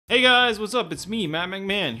Hey guys, what's up? It's me, Matt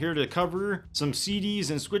McMahon, here to cover some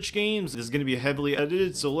CDs and Switch games. This is going to be heavily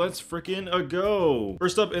edited, so let's frickin' go!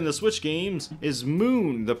 First up in the Switch games is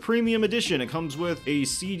Moon, the Premium Edition. It comes with a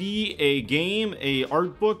CD, a game, a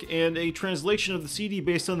art book, and a translation of the CD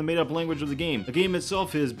based on the made-up language of the game. The game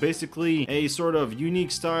itself is basically a sort of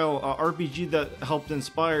unique style RPG that helped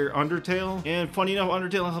inspire Undertale, and funny enough,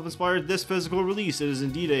 Undertale helped inspire this physical release. It is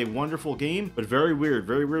indeed a wonderful game, but very weird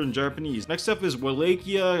in Japanese. Next up is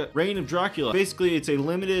Wallachia Reign of Dracula. Basically, it's a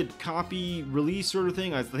limited copy release sort of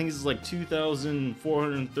thing. I think this is like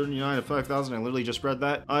 2,439 to 5,000. I literally just read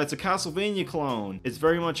that. It's a Castlevania clone. It's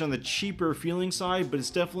very much on the cheaper feeling side, but it's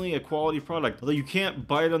definitely a quality product. Although you can't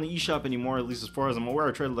buy it on the eShop anymore, at least as far as I'm aware.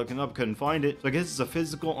 I tried looking up, couldn't find it. So I guess it's a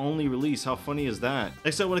physical only release. How funny is that?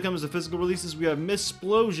 Next up, when it comes to physical releases, we have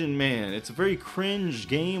Missplosion Man. It's a very cringe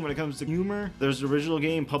game when it comes to humor. There's the original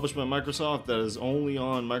game published by Microsoft that is only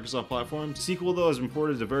on Microsoft platforms. The sequel, though, is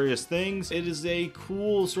imported to various things. It is a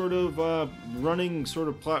cool sort of running sort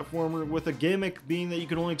of platformer with a gimmick being that you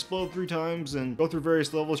can only explode 3 times and go through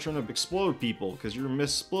various levels trying to explode people because you're a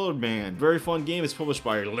Misplode Man. Very fun game. It's published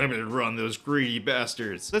by Limited Run, those greedy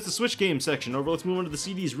bastards. That's the Switch game section. Over, let's move on to the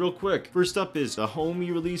CDs real quick. First up is the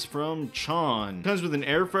homie release from Chan. It comes with an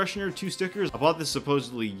air freshener, 2 stickers. I bought this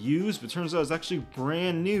supposedly used, but turns out it's actually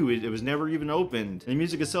brand new. It was never even opened. And the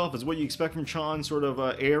music itself is what you expect from Chan, sort of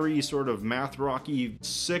airy, sort of math rocky,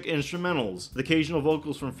 sick instrumentals, with occasional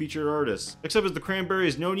vocals from featured artists. Next up is the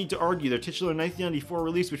Cranberries' No Need to Argue, their titular 1994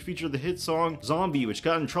 release, which featured the hit song Zombie, which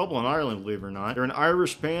got in trouble in Ireland, believe it or not. They're an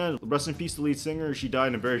Irish band. Rest in peace, the lead singer. She died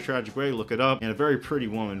in a very tragic way, look it up. And a very pretty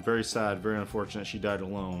woman, very sad, very unfortunate she died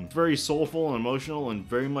alone. It's very soulful and emotional and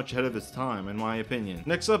very much ahead of its time, in my opinion.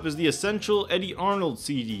 Next up is the Essential Eddie Arnold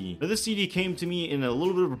CD. Now, this CD came to me in a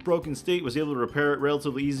little bit of a broken state, was able to repair it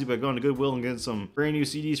relatively easy by going to Goodwill and getting some brand new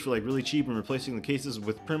CDs for like really cheap and replacing the cases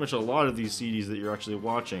with pretty much a lot of these CDs that you're actually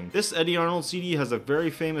watching. This Eddie Arnold CD has a very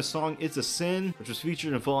famous song, It's a Sin, which was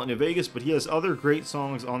featured in Fallout New Vegas, but he has other great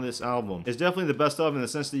songs on this album. It's definitely the best of in the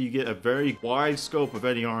sense that you get a very wide scope of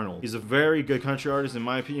Eddie Arnold. He's a very good country artist, in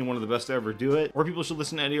my opinion, one of the best to ever do it. More people should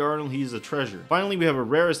listen to Eddie Arnold, he's a treasure. Finally, we have a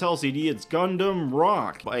rare as hell CD, it's Gundam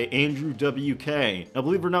Rock by Andrew WK. Now,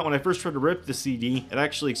 believe it or not, when I first tried to rip the CD, it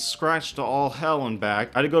actually scratched to all hell and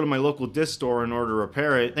back. I had to go to my local disc store in order to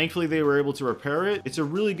repair it. Thankfully, they were able to repair it. It's a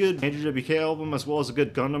really good Andrew WK album as well as a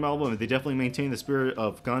good Gundam album. They definitely maintain the spirit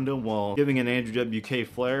of Gundam while giving an Andrew WK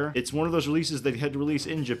flair. It's one of those releases they had to release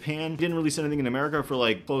in Japan. He didn't release anything in America for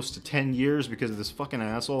like close to 10 years because of this fucking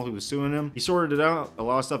asshole who was suing him. He sorted it out. A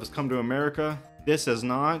lot of stuff has come to America. This has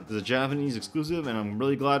not. It's a Japanese exclusive, and I'm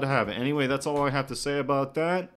really glad to have it. Anyway, that's all I have to say about that.